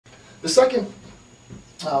The second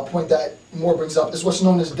point that Moore brings up is what's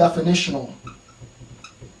known as definitional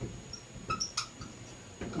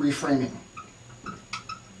reframing.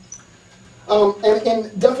 And in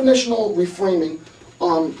definitional reframing,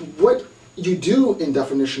 what you do in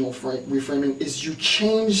definitional reframing is you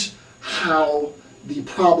change how the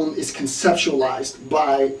problem is conceptualized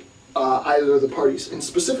by either of the parties. And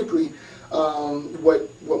specifically, what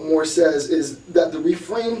Moore says is that the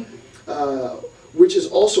reframe, which is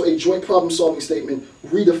also a joint problem-solving statement,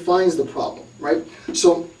 redefines the problem, right?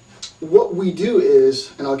 So what we do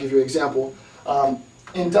is, and I'll give you an example,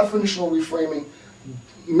 in definitional reframing,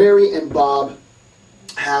 Mary and Bob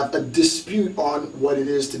have a dispute on what it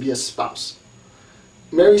is to be a spouse.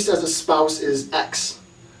 Mary says a spouse is X.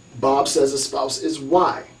 Bob says a spouse is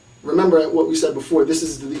Y. Remember what we said before. This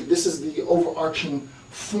is the overarching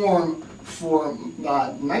form for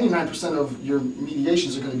 99% of your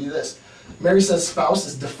mediations are going to be this. Mary says spouse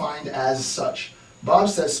is defined as such. Bob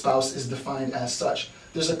says spouse is defined as such.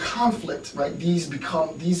 There's a conflict, right? These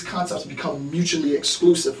concepts become mutually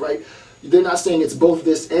exclusive, right? They're not saying it's both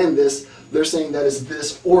this and this. They're saying that it's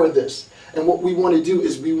this or this. And what we want to do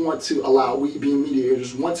is we being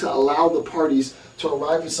mediators, want to allow the parties to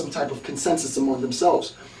arrive at some type of consensus among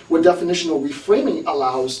themselves. What definitional reframing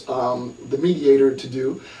allows the mediator to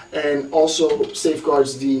do, and also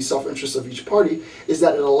safeguards the self-interest of each party, is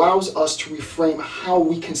that it allows us to reframe how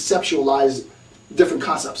we conceptualize different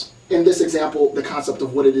concepts. In this example, the concept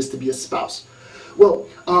of what it is to be a spouse. Well,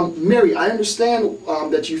 Mary, I understand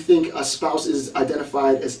that you think a spouse is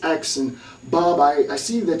identified as X, and Bob, I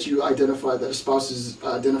see that you identify that a spouse is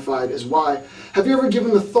identified as Y. Have you ever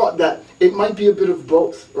given the thought that it might be a bit of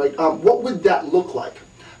both, right? What would that look like?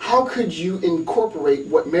 How could you incorporate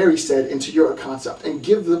what Mary said into your concept and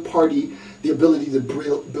give the party the ability to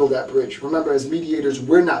build that bridge? Remember, as mediators,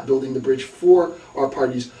 we're not building the bridge for our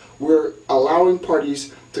parties. We're allowing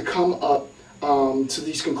parties to come up to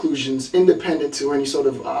these conclusions independent to any sort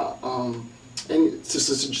of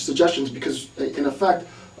suggestions, because in effect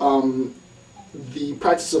the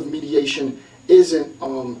practice of mediation isn't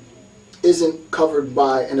covered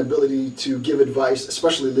by an ability to give advice,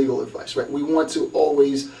 especially legal advice, right? We want to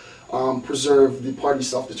always preserve the party's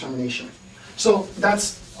self-determination. So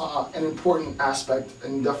that's an important aspect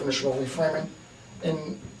in definitional reframing.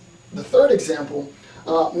 In the third example,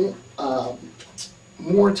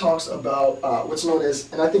 Moore talks about what's known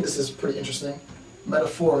as, and I think this is pretty interesting,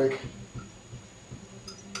 metaphoric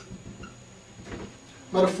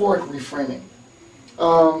reframing.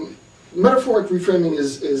 Metaphoric reframing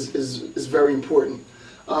is very important.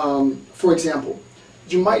 For example,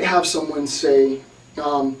 you might have someone say,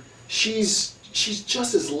 she's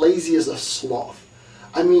just as lazy as a sloth.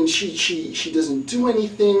 I mean, she doesn't do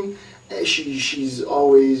anything. She's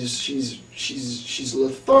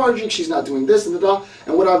lethargic. She's not doing this and that.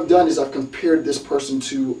 And what I've done is I've compared this person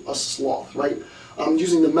to a sloth, right? I'm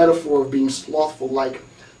using the metaphor of being slothful-like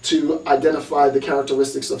to identify the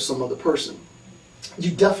characteristics of some other person.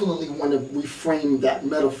 You definitely want to reframe that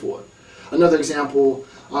metaphor. Another example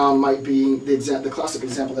might be the classic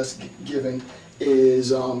example that's given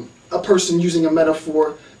is a person using a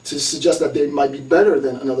metaphor to suggest that they might be better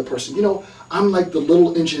than another person. You know, I'm like the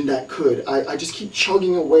little engine that could. I just keep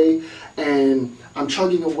chugging away, and I'm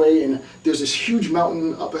chugging away, and there's this huge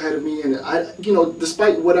mountain up ahead of me, and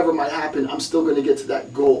despite whatever might happen, I'm still going to get to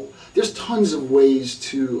that goal. There's tons of ways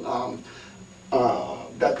to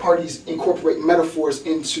that parties incorporate metaphors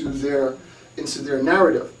into their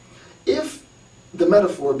narrative. If the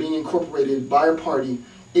metaphor being incorporated by a party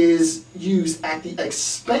is used at the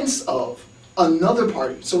expense of another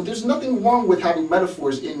party, so there's nothing wrong with having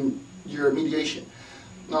metaphors in your mediation.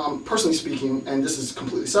 Personally speaking, and this is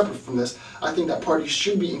completely separate from this, I think that parties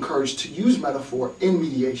should be encouraged to use metaphor in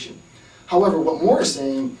mediation. However, what Moore is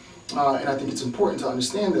saying, and I think it's important to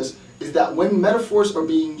understand this, is that when metaphors are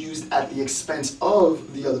being used at the expense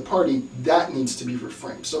of the other party, that needs to be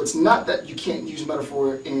reframed. So it's not that you can't use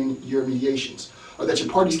metaphor in your mediations, or that your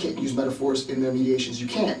parties can't use metaphors in their mediations. You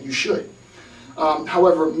can, you should.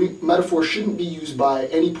 However, metaphor shouldn't be used by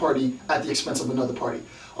any party at the expense of another party.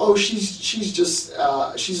 Oh, she's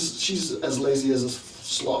as lazy as a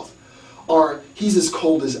sloth, or he's as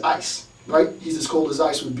cold as ice. Right? He's as cold as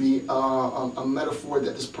ice would be a metaphor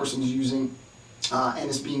that this person is using, and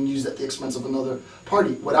it's being used at the expense of another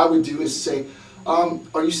party. What I would do is say,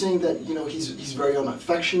 are you saying that he's very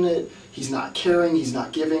unaffectionate, he's not caring, he's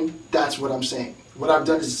not giving? That's what I'm saying. What I've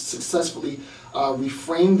done is successfully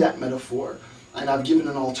reframe that metaphor and I've given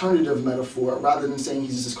an alternative metaphor, rather than saying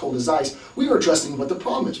he's as cold as ice, we are addressing what the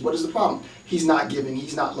problem is. What is the problem? He's not giving,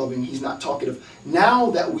 he's not loving, he's not talkative. Now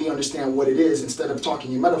that we understand what it is, instead of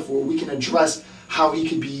talking in metaphor, we can address how he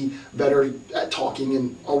could be better at talking,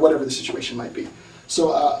 and or whatever the situation might be.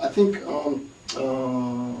 So I think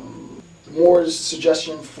Moore's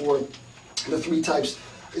suggestion for the 3 types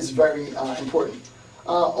is very important.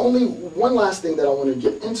 Only one last thing that I want to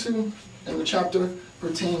get into in the chapter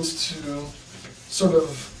pertains to sort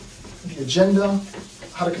of the agenda,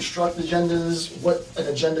 how to construct agendas, what an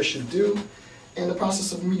agenda should do in the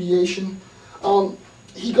process of mediation.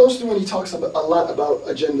 He goes through and he talks a lot about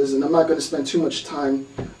agendas, and I'm not going to spend too much time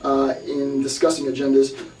in discussing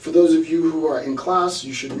agendas. For those of you who are in class,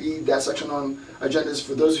 you should read that section on agendas.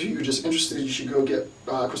 For those of you who are just interested, you should go get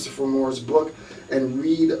Christopher Moore's book and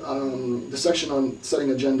read the section on setting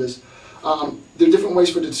agendas. There are different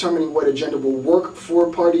ways for determining what agenda will work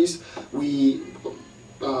for parties.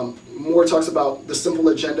 Moore talks about the simple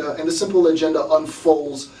agenda, and the simple agenda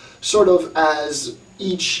unfolds sort of as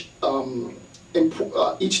each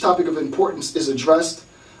topic of importance is addressed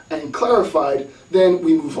and clarified, then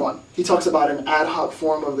we move on. He talks about an ad hoc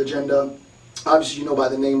form of agenda. Obviously, you know by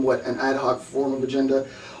the name what an ad hoc form of agenda.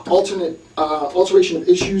 Alteration of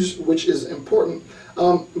issues, which is important,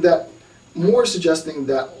 that Moore is suggesting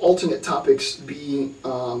that alternate topics be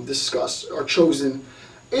discussed or chosen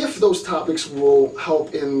if those topics will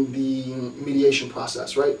help in the mediation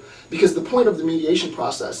process, right? Because the point of the mediation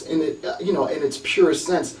process, in its purest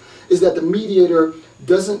sense, is that the mediator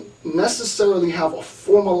doesn't necessarily have a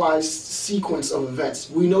formalized sequence of events.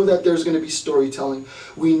 We know that there's going to be storytelling.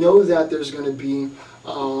 We know that there's going to be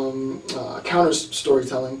counter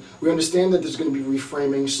storytelling. We understand that there's going to be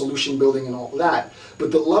reframing, solution building, and all that.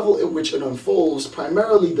 But the level at which it unfolds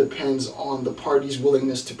primarily depends on the party's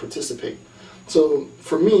willingness to participate. So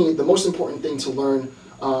for me, the most important thing to learn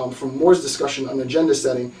from Moore's discussion on agenda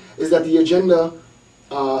setting is that the agenda,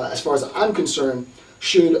 as far as I'm concerned,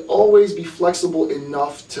 should always be flexible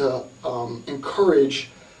enough to encourage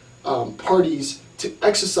parties to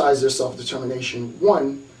exercise their self-determination,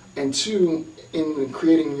 1, and 2, in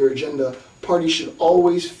creating your agenda, parties should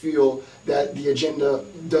always feel that the agenda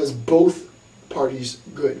does both parties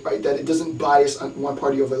good, right? That it doesn't bias one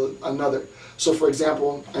party over another. So for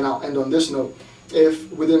example, and I'll end on this note, if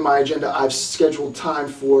within my agenda I've scheduled time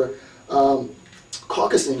for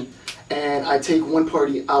caucusing, and I take one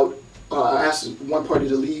party out, I ask one party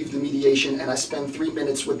to leave the mediation, and I spend 3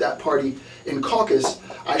 minutes with that party in caucus,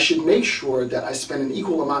 I should make sure that I spend an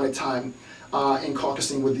equal amount of time in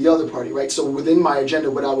caucusing with the other party, right? So within my agenda,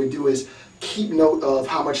 what I would do is keep note of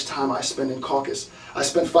how much time I spend in caucus. I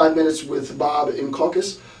spent 5 minutes with Bob in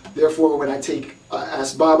caucus. Therefore, when I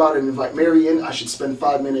ask Bob out and invite Mary in, I should spend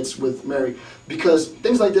 5 minutes with Mary. Because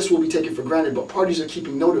things like this will be taken for granted, but parties are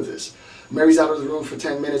keeping note of this. Mary's out of the room for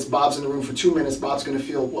 10 minutes, Bob's in the room for 2 minutes, Bob's going to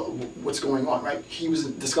feel what's going on, right? He was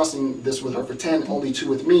discussing this with her for 10, only 2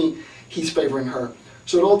 with me, he's favoring her.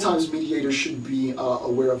 So at all times, mediators should be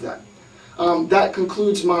aware of that. That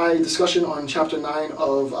concludes my discussion on Chapter 9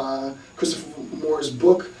 of Christopher Moore's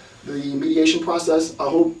book, The Mediation Process. I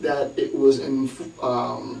hope that it was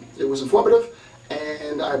informative,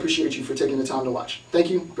 and I appreciate you for taking the time to watch. Thank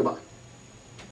you. Goodbye.